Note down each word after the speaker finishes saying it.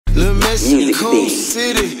Little Mexico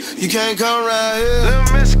City, you can't come around here.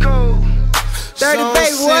 Little Mexico. Dirty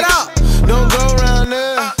baby, what up? Don't go around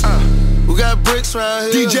there. We got bricks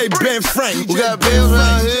around here. DJ Ben Frank. We got bills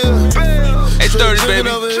around here. Hey, 30 baby,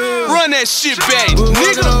 run that shit back,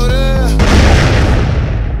 nigga.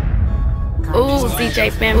 Ooh,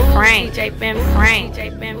 DJ Ben Frank, DJ Ben Frank,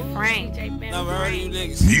 DJ Ben Frank, DJ Ben Frank.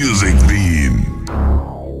 Music theme.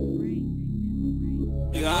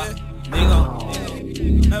 Nigga,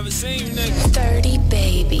 never seen you niggas. 30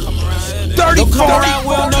 baby. 30 come around,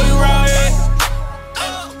 we don't know you around here.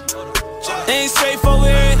 Ain't safe over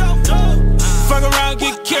here. Fuck around,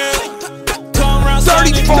 get killed. Come around,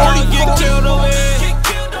 30, 40, get killed over here.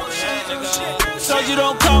 So you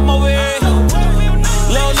don't come over here.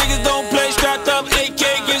 Little niggas don't play, strapped up, AK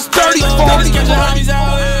gets 30, 40. Niggas catch your homies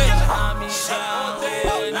out here.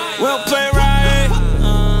 We don't play right here.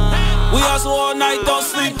 We hustle all night, don't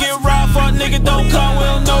sleep, get robbed. Fuck nigga, don't come, we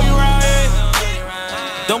don't know you around here.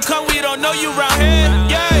 Don't come, we don't know you around here.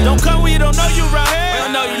 Yeah, don't come, we don't know you around here. We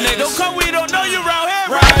don't know you niggas. Don't come, we don't know you around here.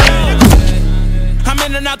 Right here. I'm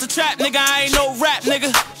in and out the trap, nigga, I ain't no rap,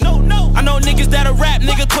 nigga. I know niggas that'll rap,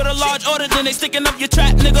 nigga. Put a large order, then they sticking up your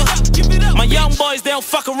trap, nigga. My young boys, they don't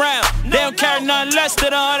fuck around. They don't carry nothing less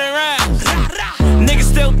than 100 rounds. Niggas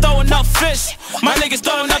still throwing up fish. My niggas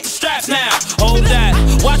throwing up the straps now. Hold that.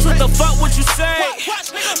 Watch what the fuck what you say.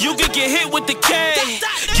 You could get hit with the K.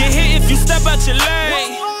 Get hit if you step out your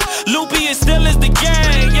lane. Loopy is still is the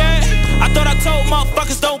gang, yeah. I thought I told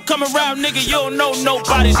motherfuckers don't come around, nigga, you don't know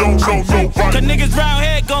nobody. Cause niggas round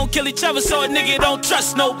here gon' kill each other, so a nigga don't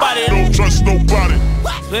trust nobody. Don't trust nobody.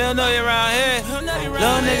 We don't know you around here.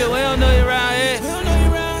 Little nigga, we don't know you around here.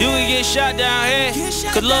 You can get shot down here.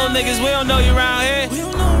 Cause little niggas, we don't know you around here.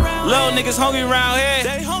 Little niggas hungry around here.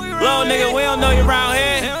 Little nigga, we don't know you around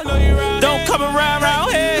here. Don't come around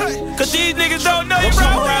here. Cause these niggas don't know you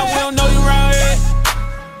around here. We don't know you around here.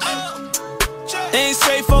 Ain't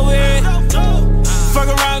safe over here. Fuck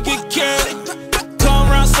around, get killed. Come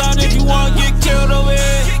around, son, if you wanna get killed over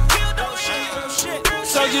here.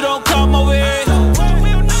 So you don't come over here.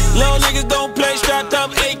 Little niggas don't play, strapped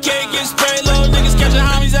up, AK get sprayed. Little niggas catch your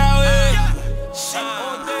homies out here.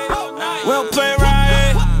 We don't play right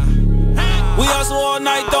here. We hustle all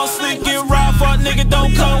night, don't sleep, get robbed. Fuck nigga,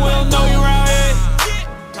 don't come, we don't know you around here.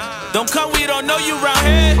 Don't come, we don't know you around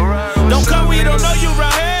here. Don't come, we don't know you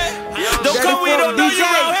around here. Don't come, we don't know you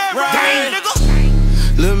around here. Right, nigga.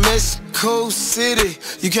 Little Mexico City,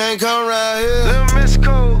 you can't come around here. Little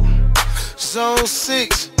Mexico, Zone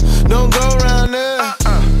 6, don't go around there.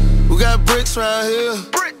 We got bricks around here.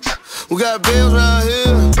 We got bills around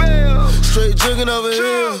here. Straight drinking over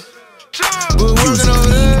here. We're working over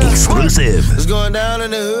there. Exclusive. It's going down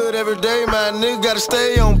in the hood every day, my nigga gotta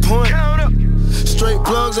stay on point. Straight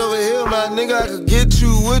plugs over here, my nigga, I could get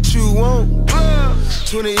you what you want.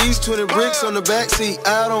 20 East, 20 bricks on the backseat,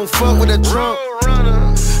 I don't fuck with that trunk.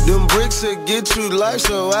 Them bricks will get you life,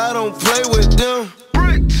 so I don't play with them.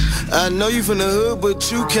 I know you from the hood,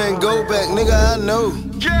 but you can't go back, nigga, I know.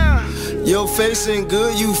 Your face ain't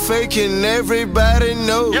good, you faking, everybody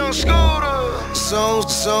know. Young Scooter,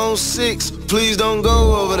 Zone 6, please don't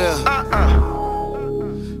go over there.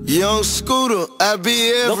 Young Scooter, I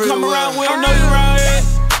be everywhere. Don't come around, we don't know you around here.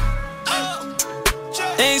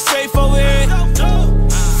 Ain't safe over here.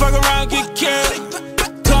 Fuck around, get killed.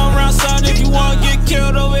 Come around, son, if you wanna get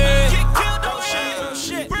killed over here.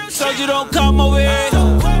 So you don't come over here.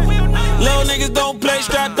 Little niggas don't play,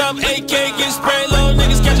 strapped up, AK get sprayed. Little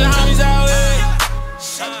niggas catch your homies out here.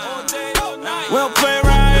 We don't play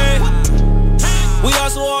right here. We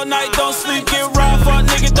hustle all night, don't sleep, get robbed. Fuck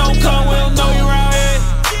nigga, don't come, we don't know you around here.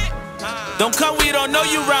 Don't come, we don't know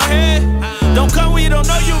you around here. Don't come, we don't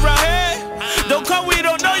know you around here. Don't come, we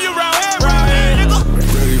don't know you around here. Right here, nigga.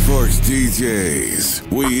 34 DJs.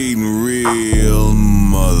 We eating real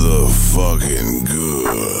motherfucking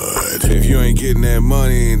good. If you ain't getting that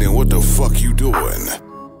money, then what the fuck you doing?